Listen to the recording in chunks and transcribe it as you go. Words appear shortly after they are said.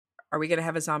Are we going to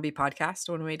have a zombie podcast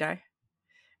when we die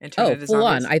and turn Oh, into full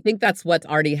on. zombies? I think that's what's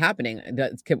already happening.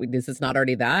 This is not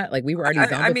already that. Like we were already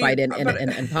I mean, zombified in, but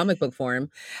in comic book form.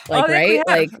 oh, Like, I think we right?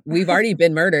 Like have. we've already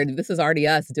been murdered. This is already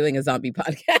us doing a zombie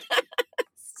podcast.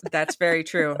 That's very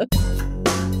true.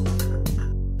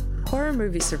 Horror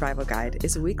Movie Survival Guide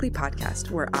is a weekly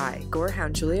podcast where I,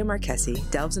 gorehound Julia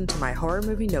Marquesi, delves into my horror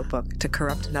movie notebook to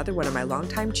corrupt another one of my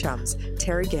longtime chums,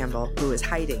 Terry Gamble, who is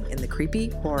hiding in the creepy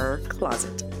horror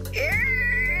closet.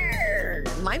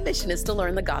 My mission is to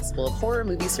learn the gospel of horror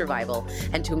movie survival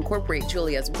and to incorporate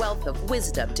Julia's wealth of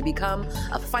wisdom to become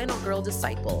a final girl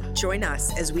disciple. Join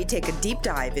us as we take a deep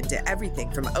dive into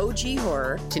everything from OG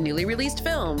horror To newly released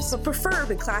films, but prefer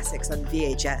the classics on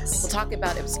VHS. we'll talk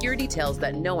about obscure details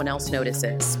that no one else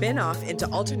notices. Spin off into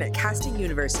alternate casting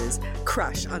universes,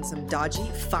 crush on some dodgy,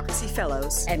 foxy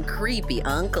fellows, And creepy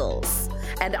uncles.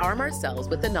 And arm ourselves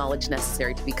with the knowledge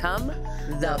necessary to become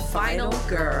the final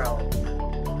girl.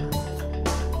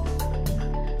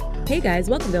 Hey guys,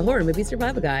 welcome to Horror Movie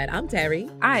Survival Guide. I'm Terry.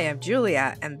 I am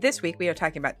Julia, and this week we are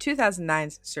talking about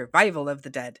 2009's Survival of the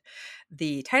Dead.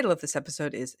 The title of this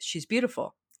episode is She's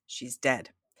Beautiful, She's Dead.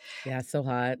 Yeah, so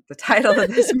hot. The title of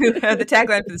this movie, the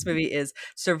tagline for this movie is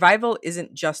Survival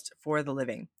Isn't Just for the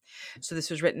Living. So this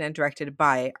was written and directed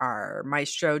by our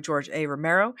maestro, George A.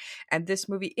 Romero. And this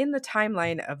movie, in the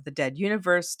timeline of the Dead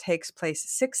universe, takes place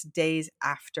 6 days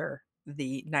after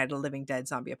the Night of the Living Dead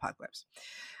zombie apocalypse.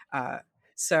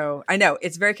 So I know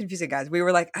it's very confusing, guys. We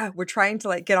were like, we're trying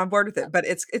to get on board with it, but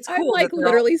it's cool. I'm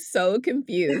literally so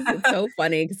confused. It's so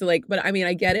funny because but I mean,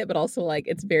 I get it, but also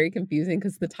it's very confusing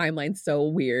because the timeline's so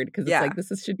weird because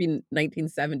it's should be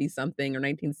 1970 something or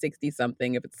 1960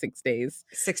 something if it's 6 days.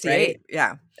 68. Right?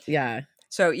 Yeah. Yeah.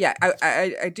 So yeah,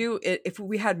 I do. If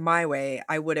we had my way,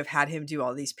 I would have had him do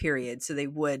all these periods so they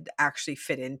would actually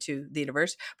fit into the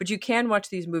universe. But you can watch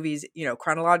these movies,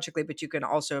 chronologically, but you can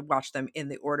also watch them in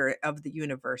the order of the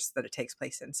universe that it takes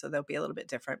place in. So they'll be a little bit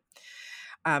different.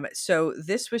 So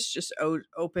this was just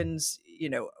opens,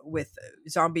 with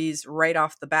zombies right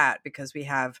off the bat because we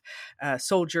have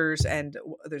soldiers and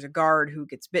there's a guard who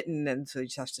gets bitten, and so he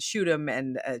just has to shoot him,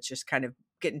 and it's just kind of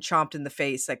getting chomped in the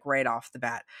face right off the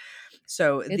bat.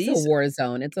 So it's a war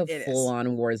zone. It's a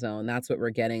full-on war zone. That's what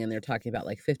we're getting, and they're talking about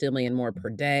 50 million more per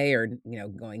day, or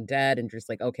going dead, and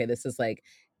just okay, this is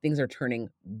things are turning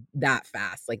that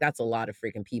fast. That's a lot of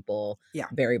freaking people. Yeah.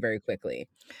 Very, very quickly.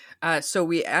 So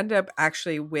we end up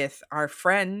actually with our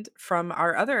friend from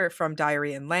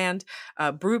Diary and Land,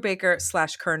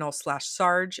 Brubaker / Colonel /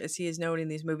 Sarge, as he is known in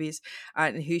these movies.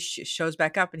 And he shows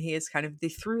back up, and he is kind of the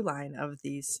through line of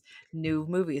these new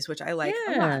movies, which I like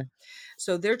a lot.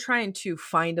 So they're trying to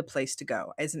find a place to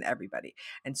go, as in everybody.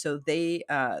 And so we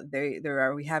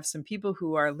have some people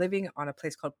who are living on a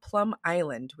place called Plum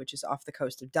Island, which is off the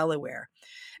coast of Delaware.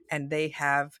 And they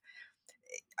have,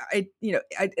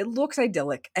 it looks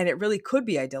idyllic, and it really could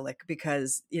be idyllic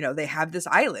because, they have this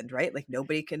island, right?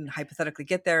 Nobody can hypothetically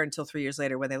get there until 3 years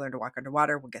later when they learn to walk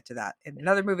underwater. We'll get to that in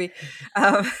another movie.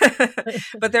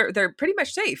 But they're pretty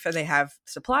much safe, and they have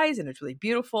supplies, and it's really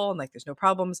beautiful, and there's no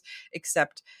problems,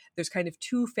 except there's kind of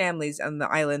two families on the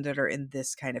island that are in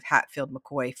this kind of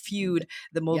Hatfield-McCoy feud.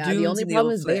 The Muldoons the only and the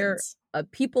problem is O'Flynns.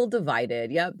 People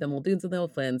divided. Yep, the Muldoons and the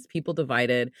O'Flynns, people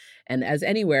divided. And as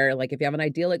anywhere, if you have an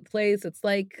idyllic place, it's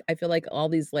I feel all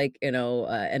these end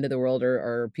of the world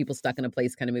or people stuck in a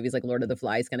place kind of movies, like Lord of the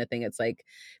Flies kind of thing. It's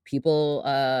people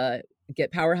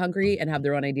get power hungry and have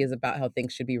their own ideas about how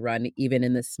things should be run, even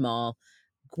in this small,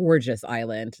 gorgeous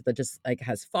island that just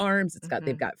has farms. It's got,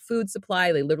 they've got food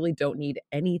supply. They literally don't need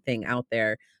anything out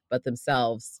there but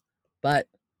themselves. But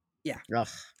yeah. Ugh.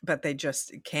 But they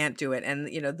just can't do it. And,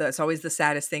 that's always the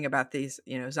saddest thing about these,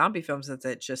 zombie films, is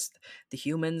that just the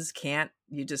humans can't.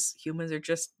 Humans are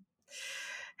just,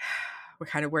 we're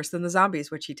kind of worse than the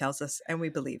zombies, which he tells us, and we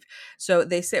believe. So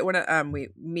they say when we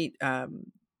meet,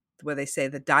 where they say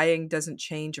the dying doesn't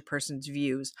change a person's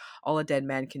views. All a dead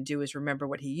man can do is remember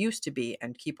what he used to be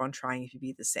and keep on trying to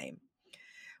be the same.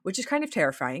 Which is kind of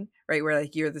terrifying, right? Where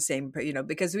you're the same,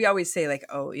 because we always say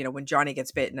when Johnny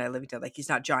gets bit and I live dead, he's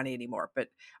not Johnny anymore. But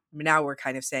now we're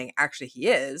kind of saying actually he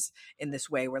is, in this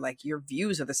way where your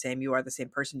views are the same. You are the same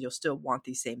person. You'll still want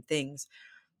these same things,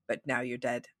 but now you're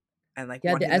dead. And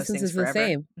the essence is the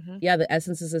same. Mm-hmm. Yeah, the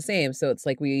essence is the same. So it's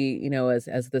we,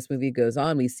 as this movie goes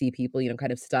on, we see people,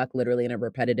 kind of stuck literally in a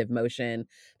repetitive motion,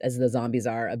 as the zombies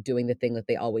are, of doing the thing that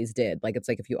they always did. It's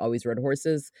if you always rode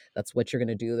horses, that's what you're going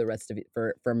to do the rest of it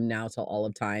from now till all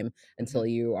of time, until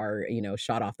you are,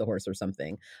 shot off the horse or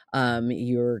something.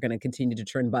 You're going to continue to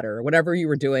churn butter or whatever you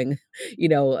were doing,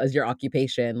 as your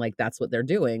occupation. That's what they're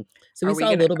doing. So we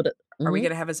saw a little bit of, Are we going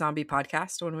to have a zombie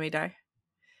podcast when we die?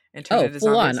 and turn Oh, into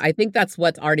full on. zombies. I think that's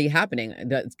what's already happening.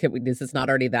 This is not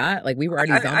already that. Like we were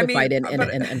already I mean, zombified in,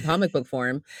 but in comic book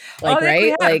form. oh, Like, I think we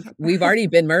right? Like have. we've already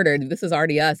been murdered. This is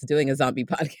already us doing a zombie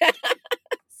podcast.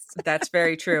 That's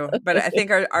very true. But I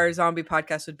think our zombie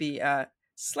podcast would be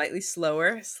slightly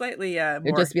slower, slightly It'd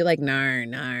more. just be like, nar,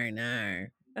 nar,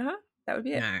 nar, Uh-huh. That would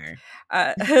be it.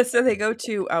 nar. So they go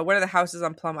to one of the houses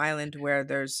on Plum Island where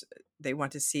they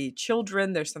want to see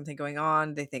children. There's something going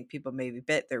on. They think people may be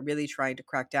bit. They're really trying to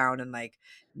crack down and like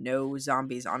no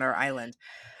zombies on our island.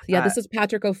 Yeah, this is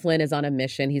Patrick O'Flynn is on a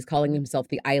mission. He's calling himself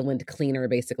the island cleaner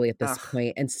basically at this Ugh.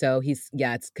 point. And so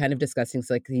it's kind of disgusting.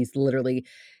 So like he's literally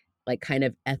like kind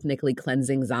of ethnically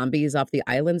cleansing zombies off the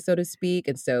island, so to speak.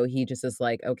 And so he just is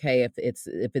like, okay, if it's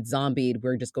zombied,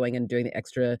 we're just going and doing the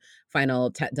extra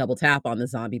final double tap on the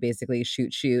zombie, basically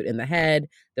shoot in the head.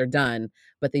 They're done.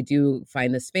 But they do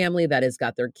find this family that has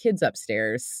got their kids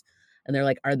upstairs. And they're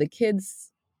like, are the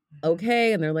kids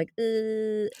okay? And they're like,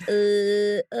 can't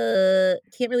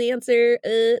really answer.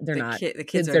 They're not. The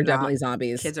kids are definitely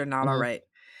zombies. Kids are not all right.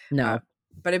 No.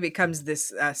 But it becomes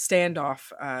this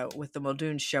standoff with the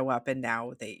Muldoons show up, and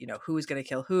now they, who's going to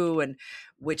kill who and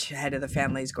which head of the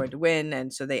family is going to win.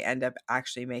 And so they end up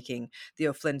actually making the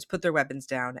O'Flynns put their weapons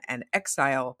down and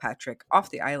exile Patrick off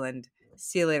the island.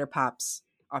 See you later, Pops.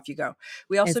 Off you go.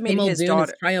 We also made his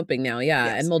daughter triumphing now. Yeah.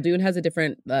 Yes. And Muldoon has a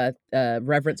different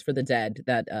reverence for the dead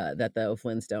that the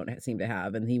O'Flynns don't seem to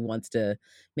have. And he wants to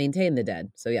maintain the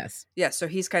dead. So yes. Yeah. So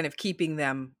he's kind of keeping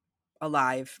them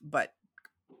alive, but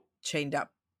chained up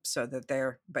so that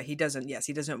but he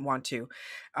doesn't want to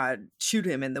shoot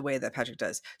him in the way that Patrick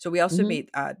does. So we also meet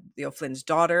the O'Flynn's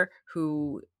daughter,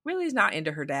 who really is not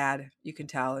into her dad, you can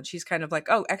tell, and she's kind of like,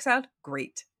 oh, exiled,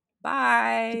 great,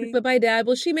 bye. But bye, Dad.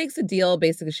 Well, she makes a deal.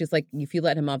 Basically, she's like, if you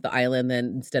let him off the island,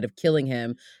 then instead of killing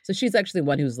him, so she's actually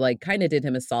one who's like kind of did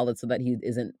him a solid so that he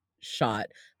isn't shot.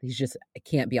 He's just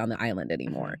can't be on the island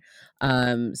anymore.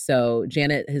 So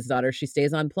Janet, his daughter, she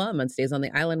stays on Plum and stays on the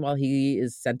island while he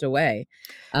is sent away.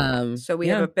 So we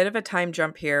have a bit of a time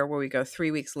jump here where we go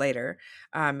 3 weeks later,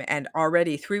 and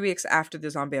already 3 weeks after the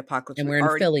zombie apocalypse, and we're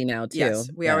in Philly now too. Yes,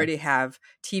 we already have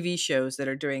TV shows that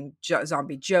are doing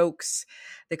zombie jokes.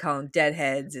 They call them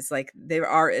deadheads. It's like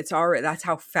it's already, that's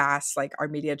how fast like our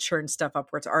media churns stuff up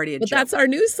where it's already a joke. That's our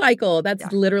news cycle.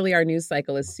 That's literally our news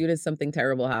cycle. As soon as something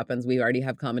terrible happens, we already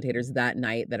have commentators that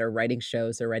night that are writing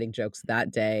shows or writing jokes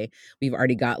that day. We've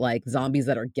already got like zombies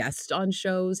that are guests on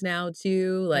shows now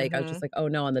too. Like I was just like, oh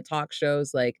no, on the talk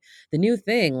shows, like the new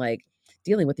thing, like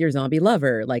dealing with your zombie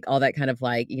lover, like all that kind of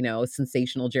like,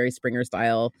 sensational Jerry Springer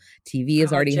style TV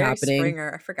is already happening.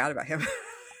 Springer, I forgot about him.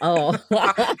 Oh,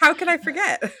 how can I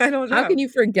forget? I don't know. How can you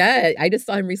forget? I just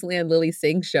saw him recently on Lily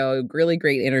Singh's show. Really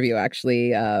great interview,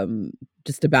 actually,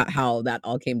 just about how that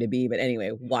all came to be. But anyway,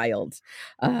 wild.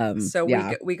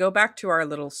 So we go back to our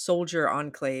little soldier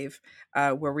enclave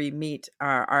where we meet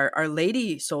our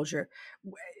lady soldier.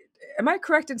 Am I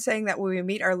correct in saying that when we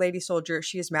meet our lady soldier,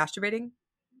 she is masturbating?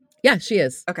 Yeah, she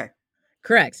is. Okay.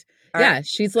 Correct. Right.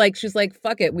 She's like,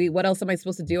 fuck it. What else am I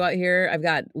supposed to do out here? I've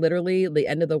got literally the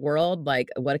end of the world. Like,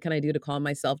 what can I do to calm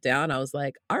myself down? I was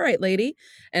like, all right, lady.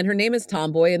 And her name is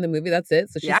Tomboy in the movie. That's it.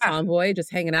 So she's Tomboy, just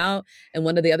hanging out. And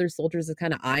one of the other soldiers is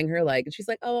kind of eyeing her, like, and she's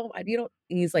like, oh, you don't.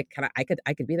 And he's like, I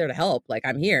could be there to help. Like,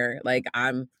 I'm here. Like,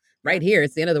 I'm right here.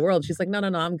 It's the end of the world. She's like, no,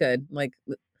 I'm good. Like,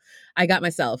 I got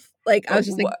myself. Like, I was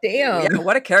just like, damn. Yeah,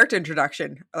 what a character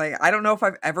introduction. Like, I don't know if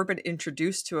I've ever been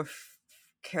introduced to a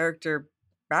character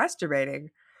masturbating.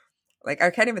 Like, I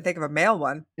can't even think of a male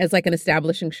one. As like an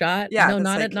establishing shot? Yeah. No,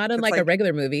 not in like a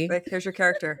regular movie. Like, here's your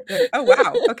character. Oh,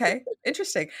 wow. Okay.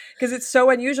 Interesting. Because it's so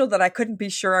unusual that I couldn't be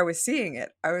sure I was seeing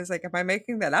it. I was like, am I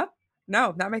making that up?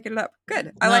 No, not making it up.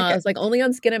 Good. I like it. It's like only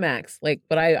on Skinamax. Like,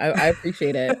 but I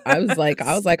appreciate it. I was like,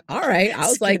 all right. I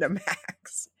was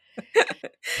Skinamax.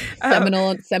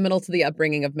 Seminal to the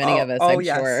upbringing of many of us, I'm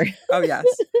sure. Oh yes,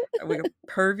 we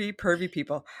pervy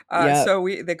people. So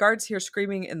the guards hear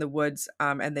screaming in the woods,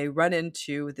 and they run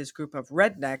into this group of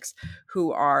rednecks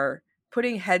who are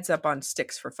putting heads up on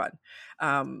sticks for fun.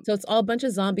 So it's all a bunch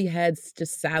of zombie heads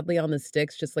just sadly on the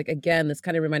sticks, just like, again, this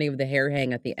kind of reminding me of the hair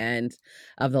hang at the end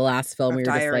of the last film where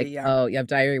you're just like, oh, you have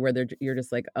Diary, where you're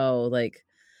just like, oh, like,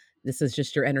 this is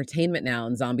just your entertainment now,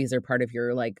 and zombies are part of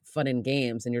your like fun and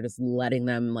games, and you're just letting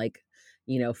them like,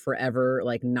 forever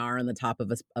like gnaw on the top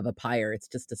of a pyre. It's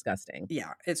just disgusting.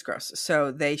 Yeah, it's gross.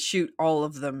 So they shoot all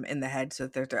of them in the head so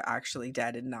that they're actually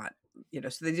dead and not,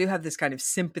 so they do have this kind of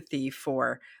sympathy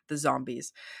for the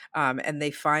zombies. And they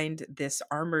find this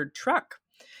armored truck,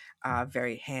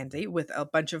 very handy, with a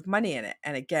bunch of money in it.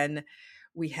 And again,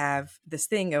 we have this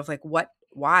thing of like,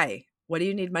 why what do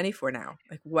you need money for now?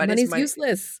 Like, what is Money's money?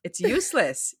 useless. It's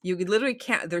useless. You literally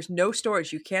can't. There's no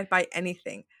storage. You can't buy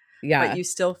anything. Yeah.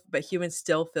 But humans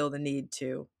still feel the need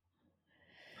to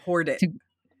hoard it.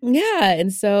 Yeah,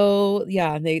 and so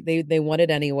yeah, they want it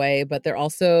anyway, but they're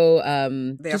also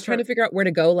just trying to figure out where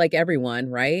to go, like everyone,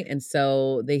 right? And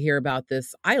so they hear about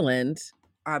this island.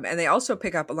 And they also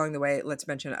pick up along the way, let's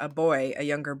mention a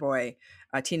younger boy,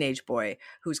 a teenage boy,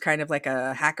 who's kind of like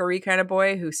a hackery kind of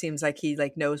boy who seems like he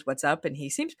like knows what's up, and he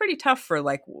seems pretty tough for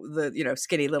like the, you know,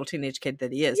 skinny little teenage kid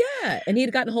that he is. Yeah, and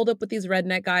he'd gotten holed up with these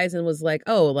redneck guys and was like,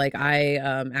 oh, like I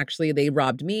actually they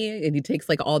robbed me, and he takes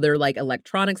like all their like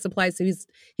electronic supplies. So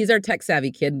he's our tech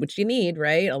savvy kid, which you need,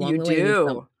 right? Along the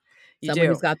way. Someone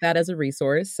who's got that as a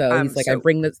resource. So he's like, I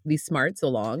bring these smarts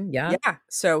along. Yeah. Yeah.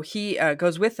 So he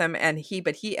goes with them, and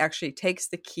he actually takes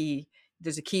the key.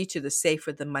 There's a key to the safe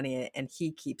with the money, and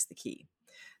he keeps the key.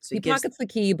 So he pockets the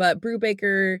key, but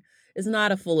Brubaker is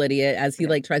not a full idiot as he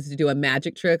like tries to do a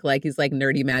magic trick. Like he's like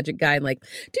nerdy magic guy. And like,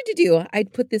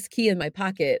 I'd put this key in my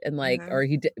pocket and like, or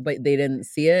he did, but they didn't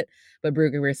see it. But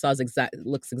Brubaker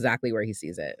looks exactly where he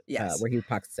sees it. Yes. Where he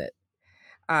pockets it.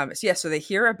 So they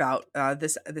hear about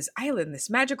this island, this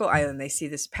magical island. They see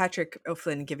this Patrick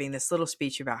O'Flynn giving this little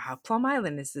speech about how Plum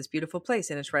Island is this beautiful place,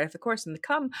 and it's right off the course. And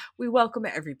we welcome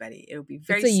everybody. It'll be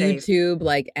very safe. It's a YouTube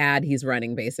like ad he's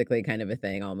running, basically, kind of a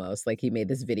thing almost. Like he made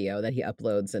this video that he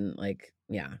uploads, and like,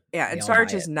 yeah. And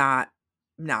Sarge is not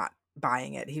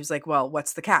buying it. He was like, well,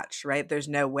 what's the catch, right? There's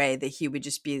no way that he would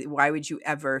just be, why would you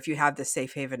ever, if you have this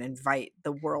safe haven, invite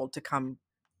the world to come?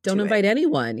 Don't invite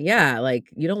anyone. Yeah. Like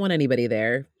you don't want anybody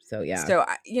there. So, yeah. So,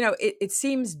 you know, it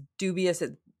seems dubious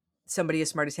that somebody as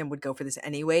smart as him would go for this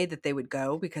anyway, that they would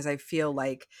go, because I feel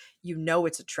like, you know,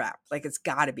 it's a trap. Like it's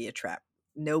got to be a trap.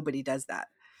 Nobody does that.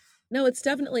 No, it's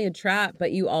definitely a trap,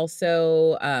 but you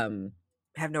also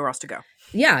have nowhere else to go.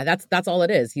 Yeah, that's all it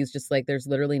is. He's just like, there's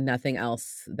literally nothing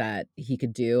else that he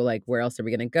could do. Like, where else are we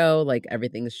going to go? Like,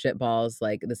 everything's shitballs.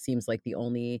 Like, this seems like the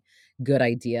only good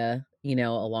idea, you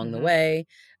know, along the way.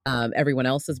 Everyone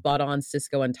else is bought on.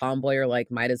 Cisco and Tomboy are like,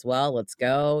 might as well, let's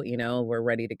go. You know, we're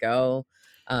ready to go.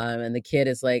 And the kid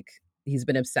is like, he's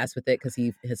been obsessed with it because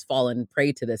he has fallen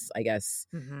prey to this, I guess,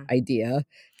 idea.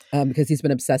 Because he's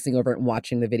been obsessing over it and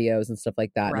watching the videos and stuff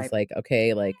like that. Right. And it's like,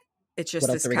 okay, like, it's just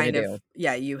this kind of,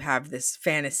 you have this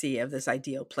fantasy of this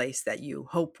ideal place that you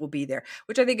hope will be there,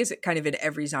 which I think is kind of in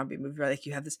every zombie movie, right? Like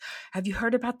you have this, have you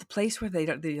heard about the place where they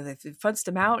funched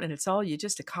them out and it's all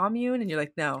just a commune? And you're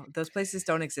like, no, those places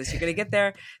don't exist. You're going to get there.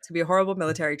 It's going to be a horrible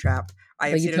military trap. I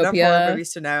have seen enough horror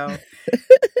movies to know.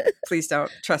 Please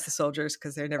don't trust the soldiers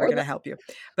because they're never going to help you.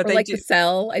 But they like do. The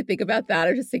Cell, I think about that.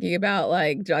 Or just thinking about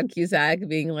like John Cusack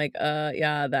being like,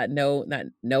 that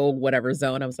no whatever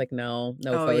zone. I was like, no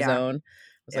zone.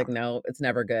 I was like, no, it's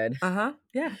never good.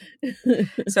 Yeah.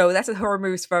 So that's a horror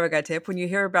movie survivor guide tip. When you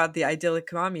hear about the idyllic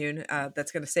commune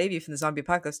that's going to save you from the zombie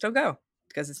apocalypse, don't go,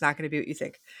 because it's not going to be what you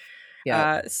think.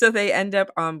 Yeah. So they end up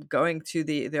going to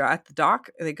they're at the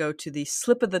dock. They go to the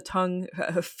slip of the tongue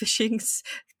fishing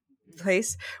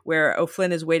place where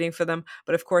O'Flynn is waiting for them,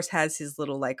 but of course has his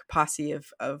little like posse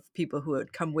of people who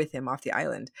would come with him off the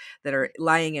island that are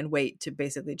lying in wait to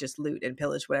basically just loot and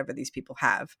pillage whatever these people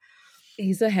have.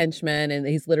 He's a henchman, and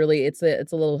he's literally it's a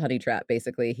little honey trap.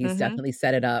 Basically, he's definitely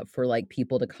set it up for like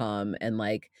people to come and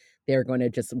like they're going to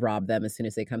just rob them as soon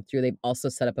as they come through. They've also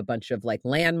set up a bunch of like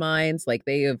landmines. Like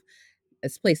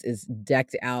this place is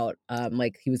decked out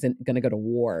like he was going to go to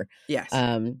war. Yes.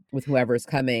 With whoever's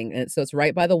coming. And so it's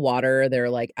right by the water. They're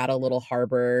like at a little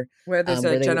harbor where there's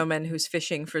a gentleman who's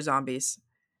fishing for zombies,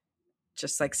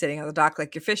 just like sitting on the dock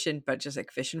like you're fishing, but just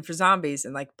like fishing for zombies,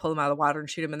 and like pull them out of the water and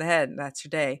shoot them in the head, and that's your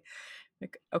day.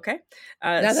 Like, okay.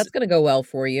 That's going to go well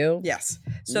for you. Yes.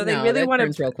 So they really want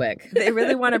to real quick. They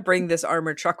really want to bring this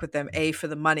armored truck with them, A, for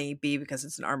the money, B, because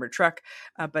it's an armored truck.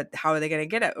 But how are they going to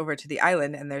get it over to the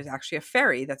island? And there's actually a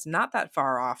ferry that's not that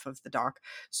far off of the dock.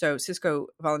 So Cisco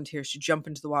volunteers to jump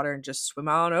into the water and just swim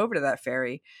on over to that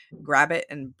ferry, grab it,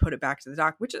 and put it back to the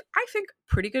dock, which is, I think,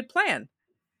 a pretty good plan.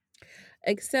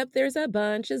 Except there's a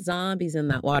bunch of zombies in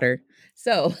that water.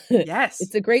 So yes,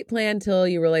 it's a great plan till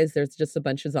you realize there's just a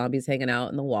bunch of zombies hanging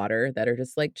out in the water that are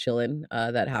just like chilling,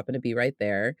 that happen to be right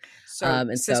there. So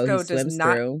and Cisco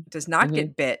so does not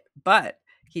get bit, but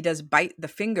he does bite the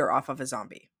finger off of a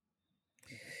zombie.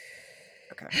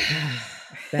 Okay.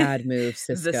 Bad move,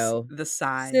 Cisco. The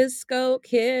sigh. Cisco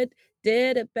kid,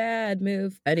 did a bad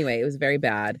move. Anyway, it was very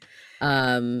bad.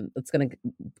 It's gonna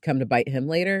come to bite him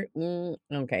later.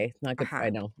 Okay, not good. Uh-huh. I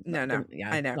know. No,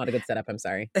 Yeah, I know. not a good setup. I'm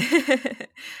sorry.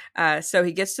 So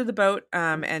he gets to the boat,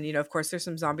 and of course, there's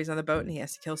some zombies on the boat, and he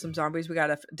has to kill some zombies. We got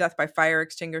a death by fire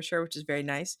extinguisher, which is very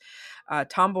nice.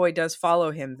 Tomboy does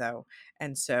follow him though,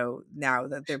 and so now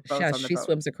that they're both on the She boat,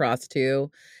 swims across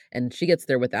too, and she gets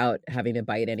there without having to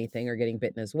bite anything or getting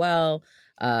bitten as well.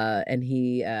 And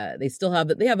they still have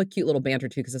a cute little banter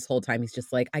too, because this whole time he's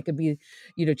just like, I could be,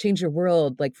 change your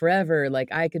world like forever, like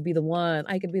I could be the one,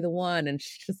 and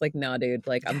she's just like, no, dude,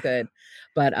 like I'm good.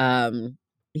 But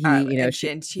he's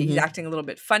acting a little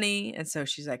bit funny, and so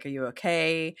she's like, "Are you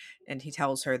okay?" And he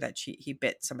tells her that he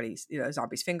bit somebody's, a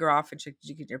zombie's finger off, and she, "Did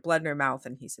you get your blood in her mouth?"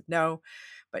 And he said no,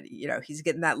 but he's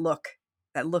getting that look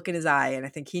in his eye, and I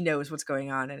think he knows what's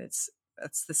going on, and it's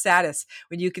the saddest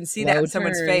when you can see that in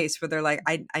someone's face where they're like,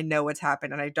 I know what's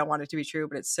happened, and I don't want it to be true,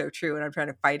 but it's so true, and I'm trying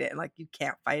to fight it, and like you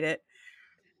can't fight it.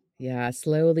 Yeah,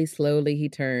 slowly he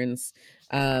turns.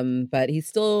 But he's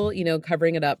still,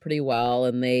 covering it up pretty well.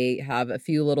 And they have a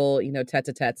few little,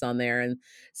 tete-a-tetes on there and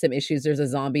some issues. There's a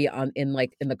zombie in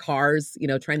the cars,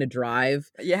 trying to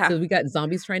drive. Yeah. So we got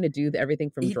zombies trying to do everything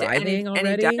from driving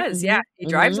already. And he does, yeah. He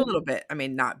drives a little bit. I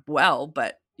mean, not well,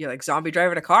 but you're like zombie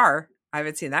driving a car. I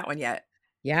haven't seen that one yet.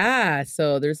 Yeah.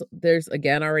 So there's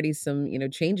again already some,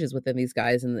 changes within these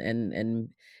guys and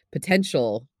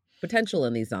potential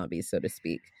in these zombies, so to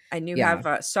speak. And you have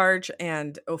Sarge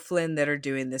and O'Flynn that are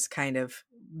doing this kind of,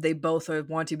 they both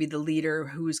want to be the leader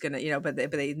who's going to, but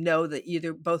they know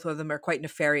that both of them are quite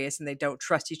nefarious and they don't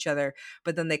trust each other,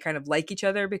 but then they kind of like each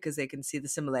other because they can see the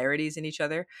similarities in each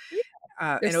other.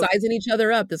 Yeah. They're sizing each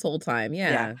other up this whole time.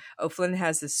 Yeah. O'Flynn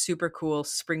has this super cool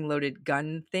spring-loaded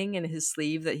gun thing in his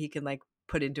sleeve that he can like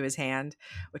put into his hand,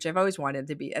 which I've always wanted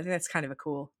to be. I think that's kind of a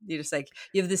cool. You just like,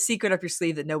 you have the secret up your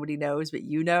sleeve that nobody knows, but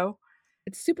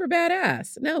it's super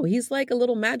badass. No, he's like a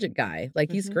little magic guy.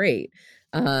 Like he's great.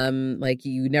 Like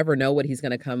you never know what he's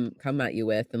gonna come at you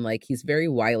with, and like he's very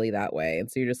wily that way. And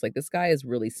so you're just like, this guy is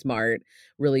really smart,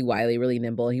 really wily, really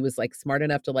nimble. He was like smart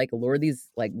enough to like lure these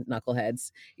like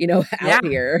knuckleheads, out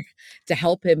here to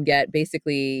help him get,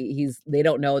 basically they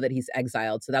don't know that he's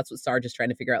exiled. So that's what Sarge is trying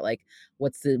to figure out, like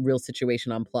what's the real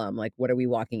situation on Plum? Like what are we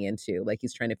walking into? Like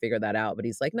he's trying to figure that out. But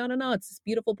he's like, no, it's this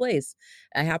beautiful place.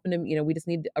 I happen to, we just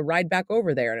need a ride back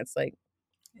over there. And it's like,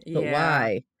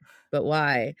 but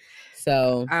why?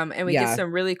 So and we get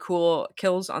some really cool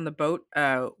kills on the boat.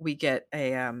 We get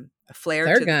a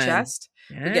flare to gun. The chest.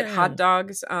 Yeah. We get hot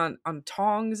dogs on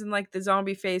tongs and like the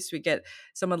zombie face. We get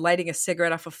someone lighting a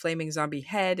cigarette off a flaming zombie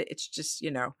head. It's just,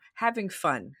 having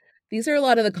fun. These are a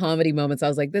lot of the comedy moments. I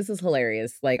was like, this is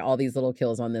hilarious. Like all these little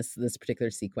kills on this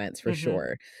particular sequence for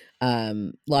sure.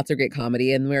 Lots of great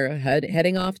comedy, and we're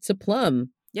heading off to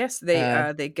Plum. Yes,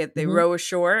 they row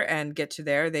ashore and get to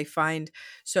there. They find,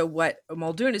 so what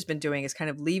Muldoon has been doing is kind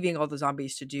of leaving all the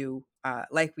zombies to do,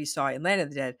 like we saw in Land of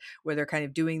the Dead, where they're kind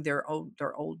of doing their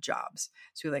old jobs.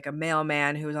 So like a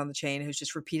mailman who's on the chain who's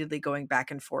just repeatedly going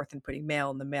back and forth and putting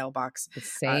mail in the mailbox. The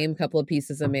same couple of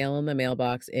pieces of mail in the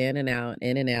mailbox, in and out.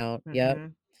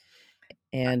 Yep.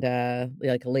 And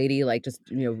like a lady like just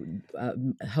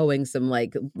hoeing some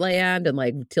like land and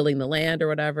like tilling the land or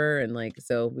whatever, and like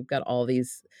so we've got all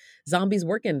these zombies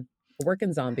working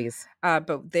zombies.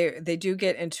 But they do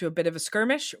get into a bit of a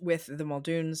skirmish with the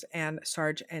Muldoons, and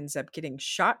Sarge ends up getting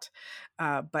shot,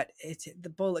 but the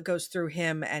bullet goes through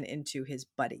him and into his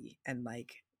buddy and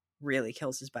like really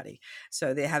kills his buddy.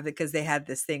 So they had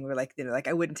this thing where like, like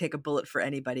I wouldn't take a bullet for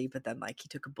anybody, but then like he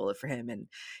took a bullet for him, and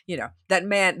that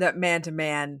man to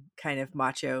man kind of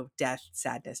macho death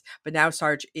sadness. But now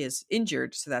Sarge is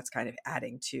injured, so that's kind of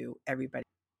adding to everybody.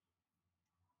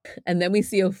 And then we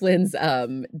see O'Flynn's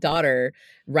daughter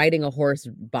riding a horse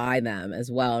by them as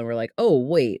well, and we're like, oh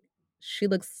wait, she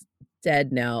looks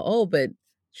dead now. Oh, but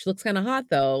she looks kind of hot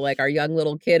though. Like our young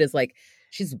little kid is like,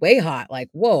 she's way hot. Like,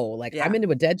 whoa, like I'm into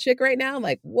a dead chick right now.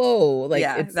 Like, whoa. Like,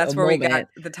 that's where we got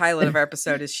the title of our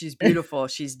episode is She's Beautiful,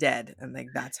 She's Dead. And like,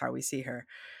 that's how we see her.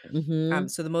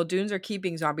 So the Muldoons are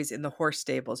keeping zombies in the horse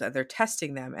stables and they're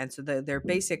testing them. And so their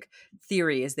basic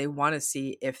theory is they want to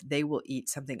see if they will eat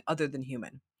something other than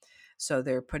human. So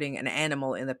they're putting an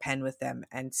animal in the pen with them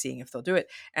and seeing if they'll do it.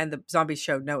 And the zombies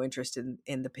showed no interest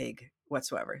in the pig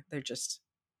whatsoever. They're just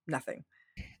nothing.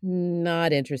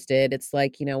 Not interested. It's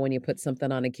like, when you put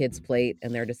something on a kid's plate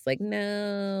and they're just like,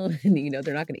 no, and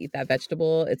they're not going to eat that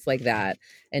vegetable. It's like that,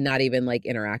 and not even like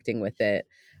interacting with it.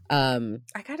 I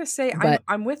gotta say,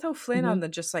 I'm with O'Flynn on the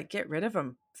just like get rid of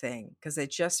them thing, because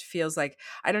it just feels like,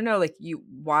 I don't know, like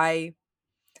why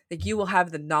like you will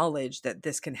have the knowledge that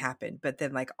this can happen, but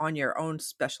then like on your own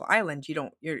special island,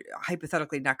 you're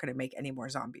hypothetically not going to make any more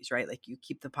zombies, right? Like you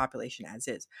keep the population as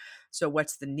is. So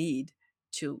what's the need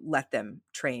to let them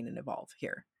train and evolve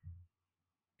here?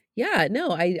 Yeah,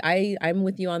 no, I'm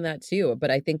with you on that too, but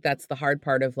I think that's the hard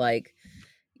part of like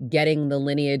getting the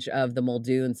lineage of the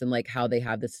Muldoons and like how they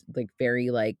have this like very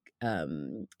like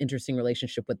interesting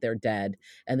relationship with their dead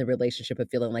and the relationship of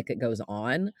feeling like it goes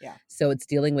on. Yeah. So it's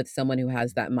dealing with someone who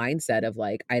has that mindset of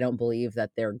like, I don't believe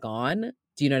that they're gone.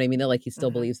 Do you know what I mean? Though, like he still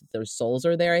believes that their souls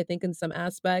are there, I think, in some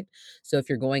aspect. So if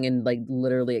you're going and like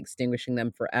literally extinguishing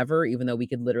them forever, even though we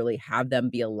could literally have them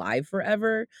be alive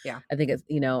forever, Yeah. I think it's,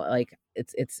 you know, like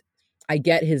it's I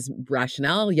get his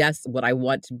rationale. Yes, would I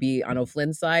want to be on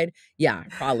O'Flynn's side? Yeah,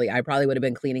 probably. I probably would have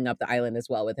been cleaning up the island as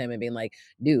well with him and being like,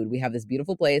 dude, we have this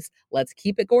beautiful place. Let's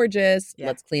keep it gorgeous. Yeah.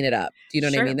 Let's clean it up. Do you know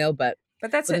what I mean though? But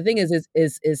that's the thing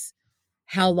is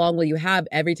how long will you have?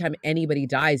 Every time anybody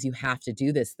dies, you have to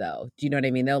do this though. Do you know what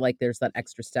I mean though? Like there's that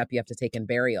extra step you have to take in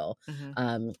burial.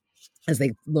 As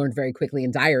they learned very quickly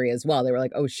in Diary as well. They were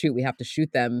like, oh shoot, we have to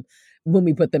shoot them when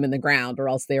we put them in the ground or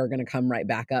else they are going to come right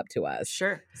back up to us.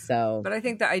 Sure. So, but I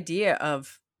think the idea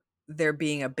of there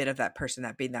being a bit of that person,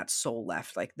 that being that soul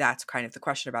left, like that's kind of the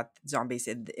question about zombies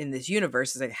in this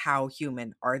universe, is like, how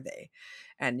human are they?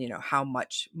 And, you know, how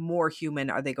much more human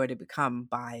are they going to become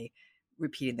by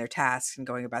repeating their tasks and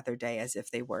going about their day as if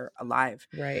they were alive?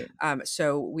 right.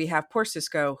 So we have poor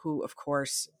Cisco, who of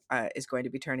course is going to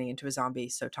be turning into a zombie.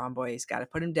 So Tomboy's got to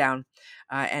put him down,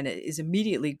 and it is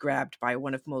immediately grabbed by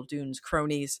one of Muldoon's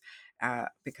cronies,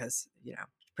 because, you know,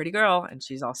 pretty girl, and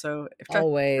she's also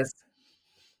always.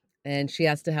 And she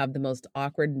has to have the most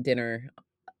awkward dinner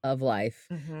of life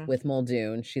with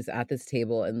Muldoon. She's at this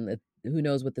table, and who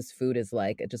knows what this food is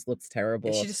like. It just looks terrible.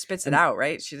 And she just spits it out,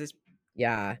 right? She just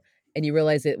yeah. And you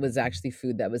realize it was actually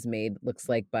food that was made, looks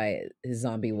like, by his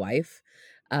zombie wife.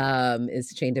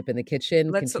 Is chained up in the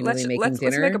kitchen, continually making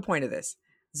dinner. Let's make a point of this.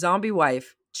 Zombie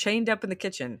wife chained up in the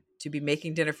kitchen to be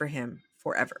making dinner for him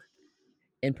forever.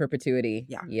 In perpetuity.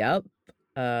 Yeah. Yep.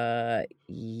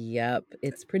 Yep.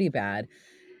 It's pretty bad.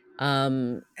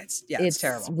 It's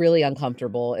terrible. Really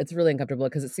uncomfortable. It's really uncomfortable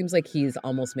because it seems like he's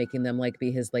almost making them like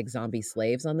be his like zombie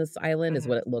slaves on this island is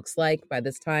what it looks like by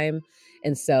this time.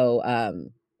 And so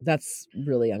that's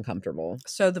really uncomfortable.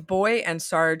 So the boy and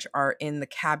Sarge are in the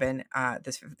cabin.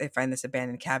 They find this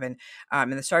abandoned cabin,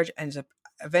 and the Sarge ends up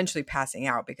eventually passing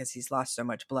out because he's lost so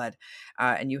much blood.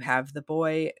 And you have the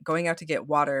boy going out to get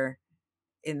water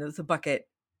in the bucket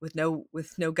with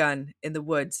no gun in the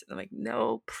woods. And I'm like,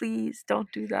 no, please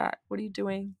don't do that. What are you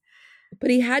doing?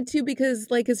 But he had to because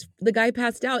like the guy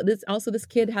passed out. This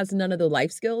kid has none of the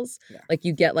life skills. Yeah. Like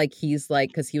you get like he's like,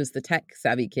 because he was the tech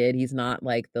savvy kid. He's not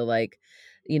like the like,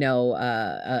 you know,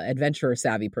 adventurer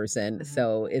savvy person.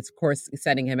 So it's of course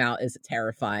setting him out is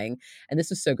terrifying. And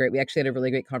this was so great. We actually had a really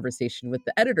great conversation with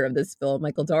the editor of this film,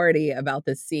 Michael Dougherty, about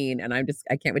this scene. And I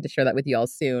can't wait to share that with you all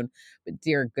soon. But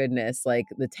dear goodness, like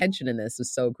the tension in this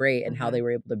was so great, and how they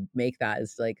were able to make that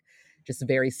is like just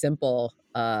very simple,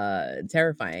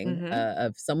 terrifying.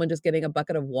 Of someone just getting a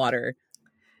bucket of water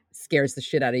scares the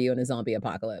shit out of you in a zombie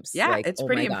apocalypse. Yeah, like, it's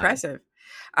pretty impressive.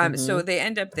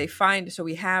 So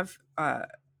we have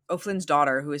O'Flynn's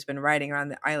daughter, who has been riding around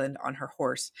the island on her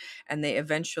horse, and they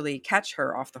eventually catch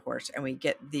her off the horse, and we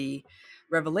get the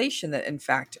revelation that in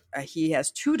fact he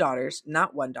has two daughters,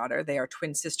 not one daughter. They are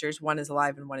twin sisters. One is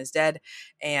alive and one is dead,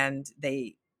 and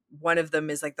one of them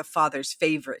is like the father's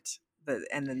favorite.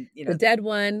 And then, you know, the dead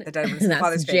one,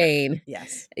 that's Jane. Favorite.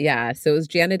 Yes. Yeah. So it was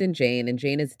Janet and Jane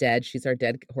is dead. She's our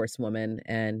dead horsewoman,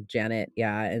 and Janet.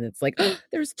 Yeah. And it's like, oh,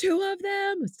 there's two of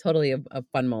them. It's totally a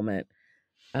fun moment.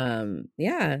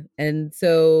 Yeah. And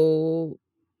so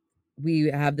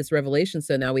we have this revelation.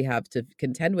 So now we have to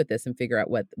contend with this and figure out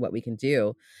what we can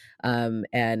do.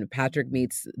 And Patrick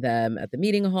meets them at the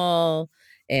meeting hall,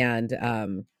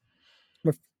 and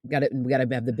we got to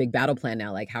have the big battle plan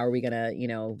now. Like, how are we gonna, you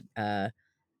know,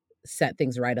 set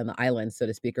things right on the island, so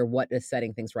to speak, or what does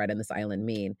setting things right on this island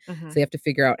mean? So you have to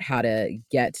figure out how to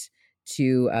get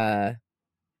to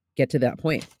that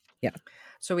point. Yeah.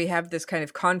 So we have this kind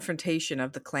of confrontation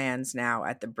of the clans now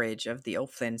at the bridge of the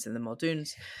O'Flynns and the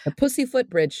Muldoons. The Pussyfoot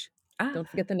Bridge. Don't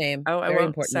forget the name. Oh, very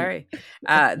important. Sorry.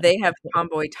 They have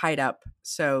Tomboy tied up,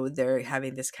 so they're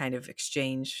having this kind of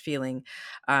exchange feeling,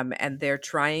 and they're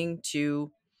trying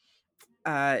to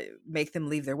make them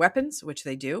leave their weapons, which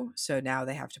they do. So now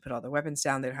they have to put all their weapons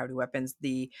down. They don't have any weapons.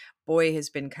 The boy has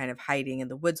been kind of hiding in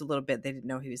the woods a little bit. They didn't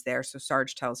know he was there, so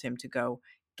Sarge tells him to go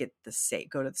to the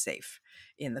safe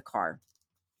in the car.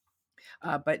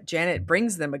 But Janet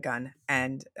brings them a gun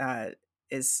and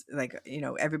is like,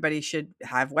 everybody should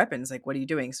have weapons. Like, what are you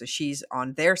doing? So she's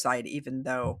on their side, even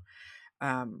though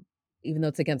um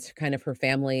it's against kind of her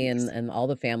family yes. and all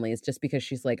the families, just because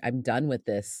she's like, I'm done with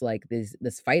this, like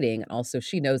this fighting. And also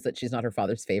she knows that she's not her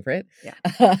father's favorite.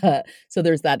 Yeah. So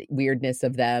there's that weirdness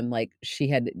of them. Like she's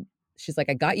like,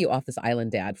 I got you off this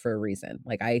island, Dad, for a reason.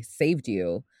 Like I saved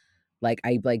you. Like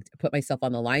I like put myself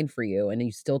on the line for you, and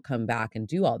you still come back and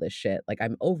do all this shit. Like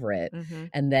I'm over it. Mm-hmm.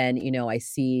 And then, I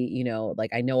see, like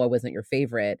I know I wasn't your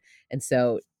favorite. And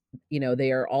so,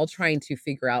 they are all trying to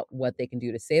figure out what they can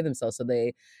do to save themselves. So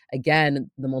they, again,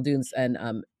 the Muldoons and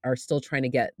are still trying to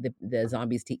get the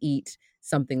zombies to eat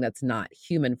something that's not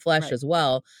human flesh Right. as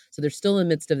well. So they're still in the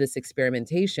midst of this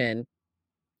experimentation.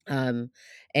 And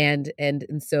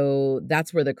so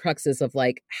that's where the crux is of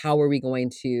like, how are we going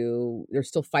to, they're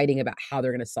still fighting about how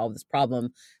they're going to solve this problem,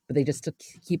 but they just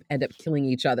end up killing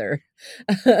each other.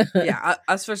 Yeah,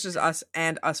 us versus us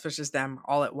and us versus them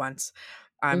all at once.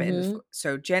 And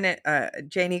so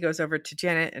Janie goes over to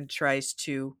Janet and tries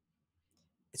to,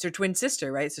 it's her twin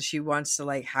sister, right? So she wants to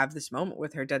like have this moment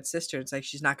with her dead sister. It's like,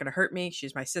 she's not going to hurt me.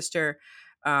 She's my sister.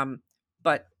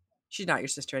 But she's not your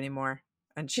sister anymore.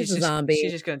 And she's a zombie.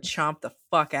 She's just going to chomp the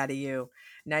fuck out of you.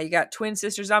 Now you got twin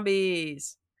sister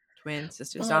zombies. Twin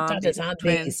sister zombies.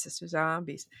 Twin sister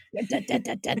zombies. Oh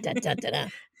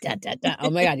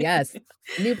my God, yes.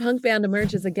 New punk band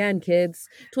emerges again, kids.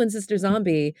 Twin sister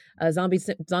zombie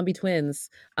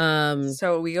twins.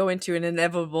 So we go into an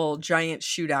inevitable giant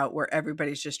shootout where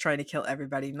everybody's just trying to kill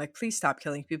everybody. And like, please stop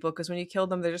killing people, because when you kill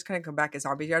them, they're just going to come back as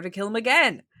zombies. You have to kill them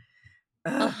again.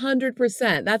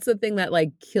 100%. That's the thing that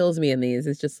like kills me in these.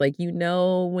 It's just like,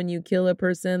 when you kill a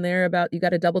person, you got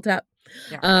to double tap.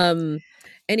 Yeah.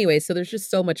 Anyway, so there's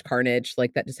just so much carnage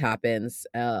like that just happens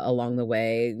along the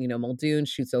way. Muldoon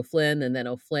shoots O'Flynn, and then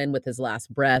O'Flynn with his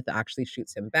last breath actually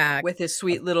shoots him back with his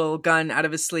sweet little gun out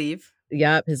of his sleeve.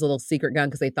 Yep, his little secret gun,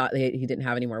 because they thought he didn't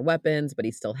have any more weapons, but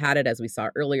he still had it. As we saw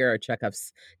earlier,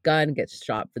 Chekhov's gun gets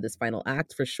shot for this final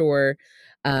act for sure.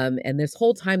 And this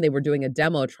whole time they were doing a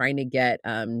demo trying to get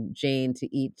Jane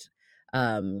to eat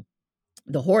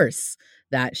the horse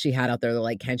that she had out there. They're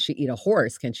like, can she eat a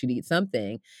horse? Can she eat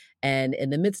something? And in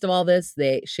the midst of all this,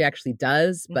 she actually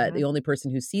does, but the only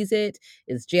person who sees it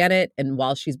is Janet. And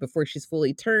before she's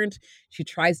fully turned, she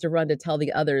tries to run to tell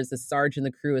the others, the Sarge and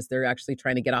the crew, as they're actually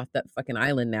trying to get off that fucking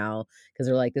island now, because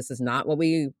they're like, this is not what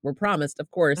we were promised. Of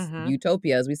course,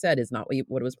 utopia, as we said, is not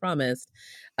what was promised.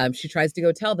 She tries to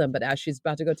go tell them, but as she's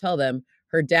about to go tell them,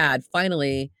 her dad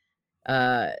finally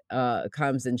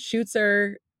comes and shoots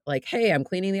her. Like, hey, I'm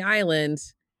cleaning the island.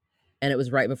 And it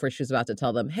was right before she was about to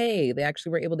tell them, hey, they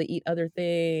actually were able to eat other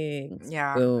things.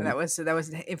 Yeah, boom. that was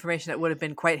information that would have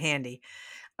been quite handy.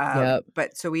 Yep.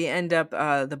 But so we end up,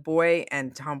 the boy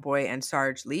and Tomboy and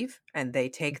Sarge leave, and they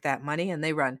take that money and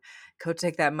they run. Go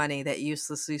take that money, that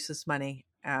useless money.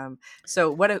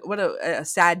 So what a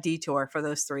sad detour for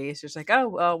those three. It's just like, oh,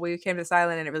 well, we came to this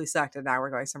island and it really sucked, and now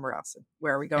we're going somewhere else. And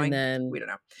where are we going? And then, we don't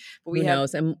know. But who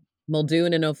knows? And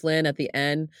Muldoon and O'Flynn at the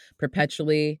end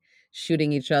perpetually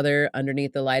shooting each other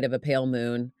underneath the light of a pale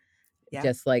moon,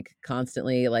 just like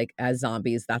constantly, like as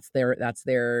zombies.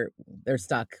 They're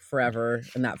stuck forever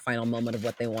in that final moment of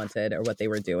what they wanted or what they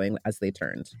were doing as they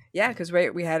turned. Yeah, because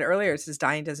we had earlier, it says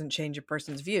dying doesn't change a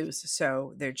person's views,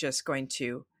 so they're just going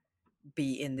to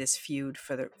be in this feud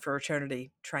for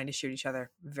eternity, trying to shoot each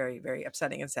other. Very, very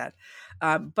upsetting and sad.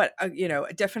 But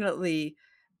definitely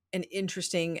an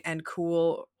interesting and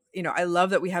cool. I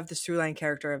love that we have this through line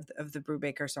character of the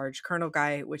Brubaker Sarge Colonel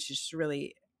guy, which is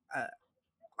really,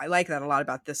 I like that a lot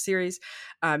about this series.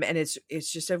 And it's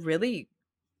just a really,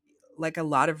 like, a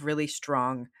lot of really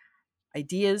strong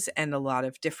ideas and a lot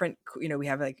of different, we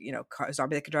have like, a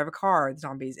zombie that could drive a car,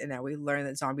 zombies, and now we learn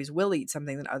that zombies will eat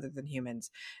something other than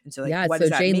humans. And so, like, what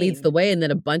does that Jane mean? leads the way, and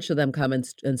then a bunch of them come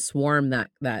and swarm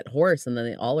that horse, and then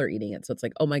they all are eating it. So it's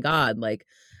like, oh my God, like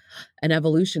an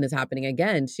evolution is happening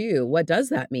again too. What does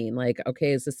that mean? Like,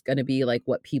 okay, is this going to be like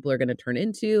what people are going to turn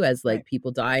into as like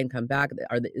people die and come back?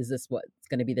 Is this what's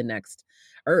going to be the next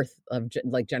Earth of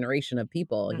like generation of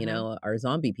people, our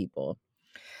zombie people?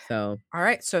 So, all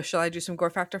right. So shall I do some gore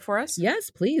factor for us? Yes,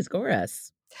 please, gore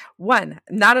us. 1,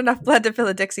 not enough blood to fill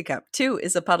a Dixie cup. 2,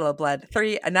 is a puddle of blood.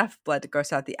 3, enough blood to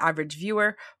gross out the average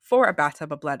viewer. 4, a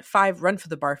bathtub of blood. 5, run for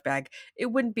the barf bag. It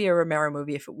wouldn't be a Romero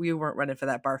movie if we weren't running for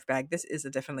that barf bag. This is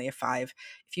definitely a 5.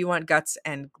 If you want guts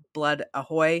and blood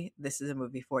ahoy, this is a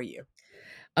movie for you.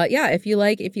 If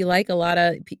you like a lot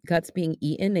of guts being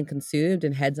eaten and consumed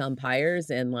and heads on pyres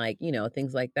and like,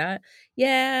 things like that.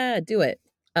 Yeah, do it.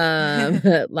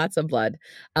 Lots of blood.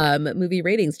 Movie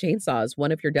ratings: Chainsaws.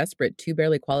 1, if you're desperate. 2,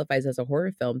 barely qualifies as a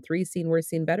horror film. 3, seen worse,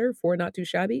 seen better. 4, not too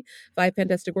shabby. 5,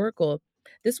 fantasticorical.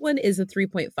 This one is a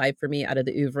 3.5 for me out of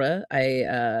the oeuvre.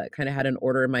 I kind of had an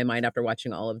order in my mind after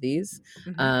watching all of these.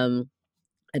 Mhm.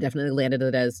 I definitely landed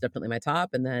it as definitely my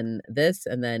top, and then this,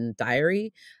 and then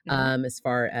Diary, Mhm. as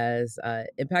far as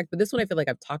impact. But this one I feel like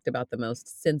I've talked about the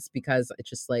most since, because it's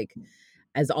just like,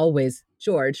 as always,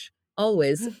 George,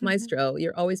 always maestro.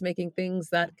 You're always making things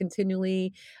that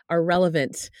continually are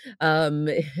relevant and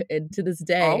to this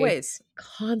day, Always.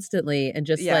 constantly, and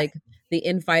just Yeah. like the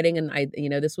infighting. And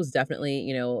this was definitely,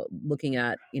 looking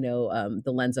at, the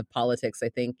lens of politics, I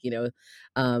think,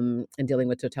 and dealing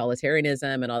with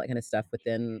totalitarianism and all that kind of stuff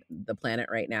within the planet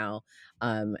right now.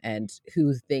 And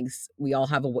who thinks we all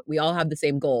have the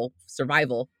same goal,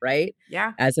 survival, right?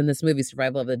 Yeah. As in this movie,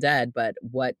 survival of the dead, but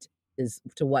what is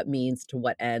to what means, to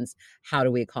what ends, how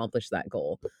do we accomplish that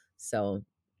goal? So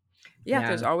Yeah, yeah.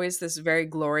 there's always this very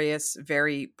glorious,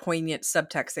 very poignant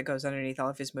subtext that goes underneath all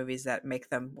of his movies that make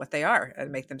them what they are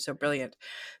and make them so brilliant.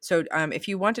 So, if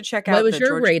you want to check What out was the your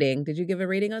George, rating? Did you give a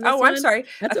rating on this oh, I'm one? sorry,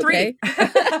 a That's 3. okay.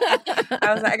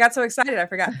 I got so excited, I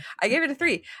forgot. I gave it a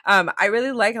 3. I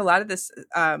really like a lot of this,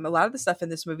 a lot of the stuff in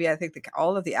this movie. I think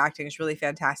all of the acting is really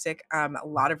fantastic. A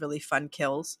lot of really fun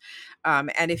kills.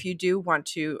 And if you do want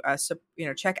to,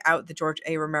 check out the George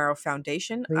A. Romero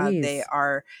Foundation, they Please.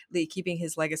 are keeping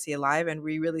his legacy alive, and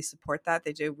we really support that.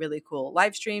 They do really cool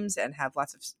live streams and have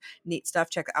lots of neat stuff.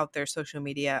 Check out their social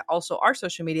media. Also, our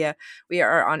social media, we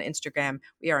are on Instagram,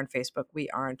 we are on Facebook, we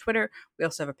are on Twitter. We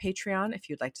also have a Patreon if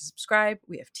you'd like to subscribe.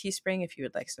 We have Teespring if you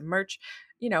would like some merch.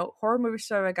 Horror Movie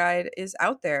Survival Guide is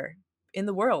out there in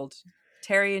the world.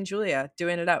 Terry and Julia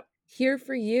doing it up. Here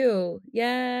for you.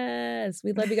 Yes.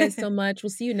 We love you guys so much. We'll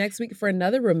see you next week for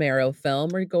another Romero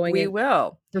film. We're going We in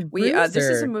will. for This is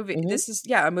a Bruiser. movie. Mhm. This is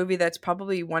a movie that's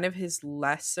probably one of his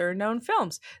lesser known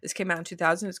films. This came out in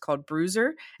 2000. It's called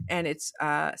Bruiser, and it's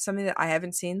something that I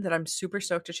haven't seen that I'm super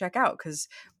stoked to check out because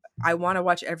I want to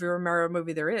watch every Romero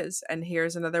movie there is, and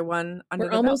here's another one under We're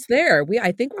the belt. almost there.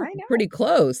 I think we're I know. pretty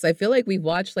close. I feel like we've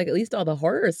watched like at least all the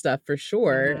horror stuff for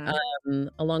sure.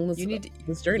 Along this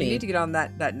journey. You need to get on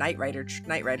that Night Riders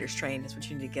train. Is what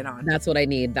you need to get on. That's what I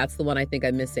need. That's the one I think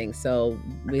I'm missing. So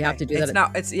we have to do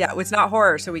that. It's not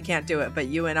horror, so we can't do it. But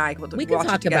you and I we can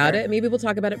talk about it. Maybe we'll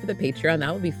talk about it for the Patreon.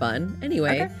 That would be fun.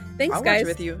 Anyway, thanks, I'll guys. watch it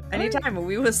with you anytime. Right.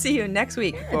 We will see you next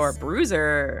week for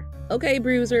Bruiser. Okay,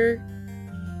 Bruiser.